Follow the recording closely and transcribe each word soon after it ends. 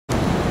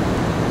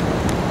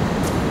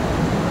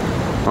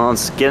Well,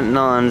 it's getting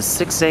on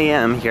 6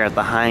 a.m. here at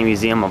the High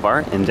Museum of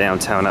Art in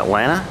downtown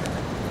Atlanta.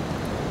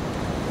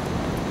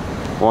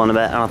 Well, in a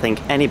bet, I don't think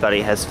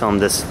anybody has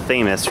filmed this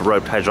famous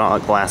roped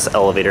hydraulic glass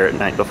elevator at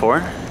night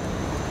before.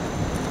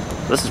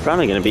 This is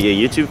probably going to be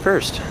a YouTube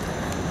first.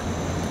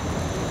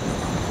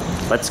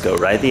 Let's go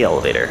ride the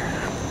elevator.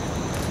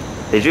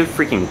 They do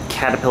freaking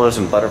caterpillars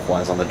and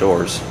butterflies on the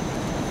doors.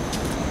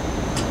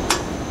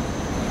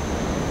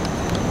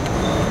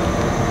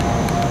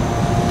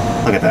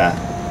 Look at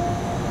that.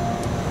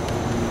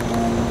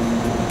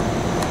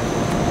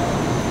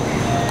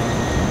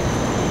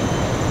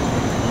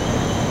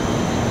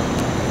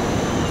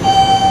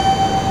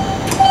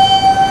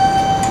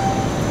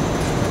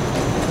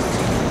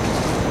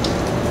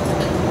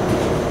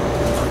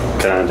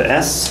 Down to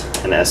S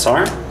and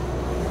SR.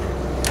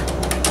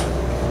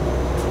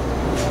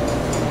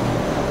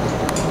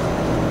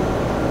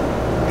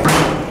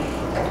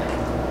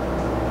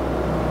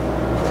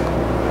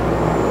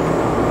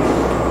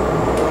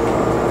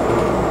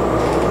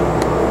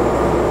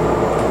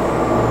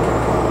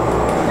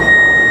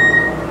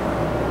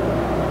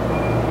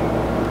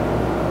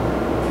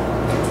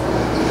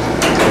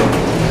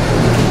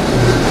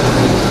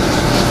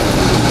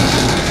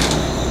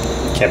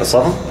 Campus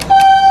level.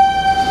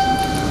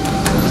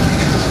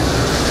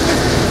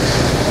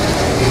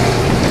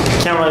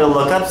 Can't really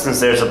look up since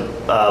there's a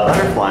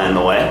butterfly in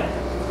the way.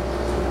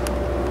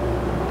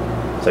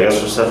 So I guess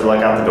we'll just have to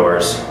look out the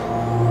doors.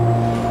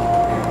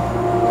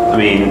 I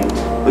mean,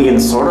 we can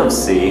sort of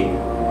see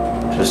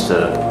just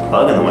a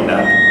bug in the window.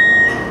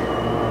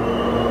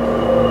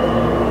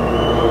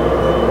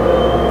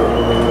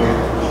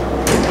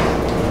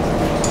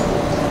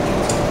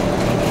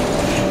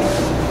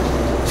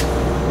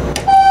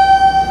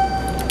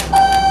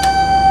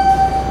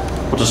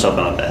 We'll just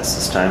open up S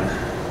this time.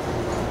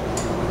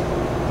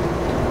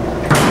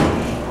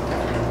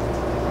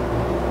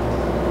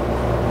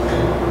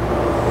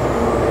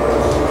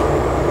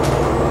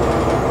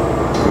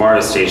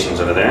 MARTA stations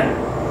over there.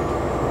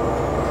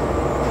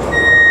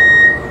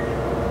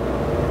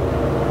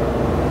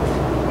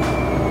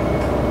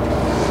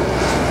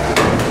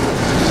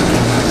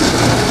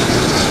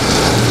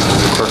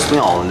 Of course, we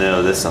all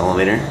know this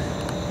elevator.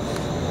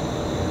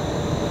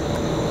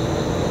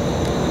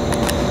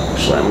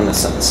 Actually, I'm going to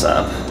set this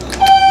up.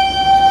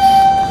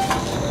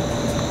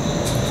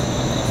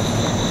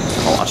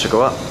 I'll watch it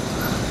go up.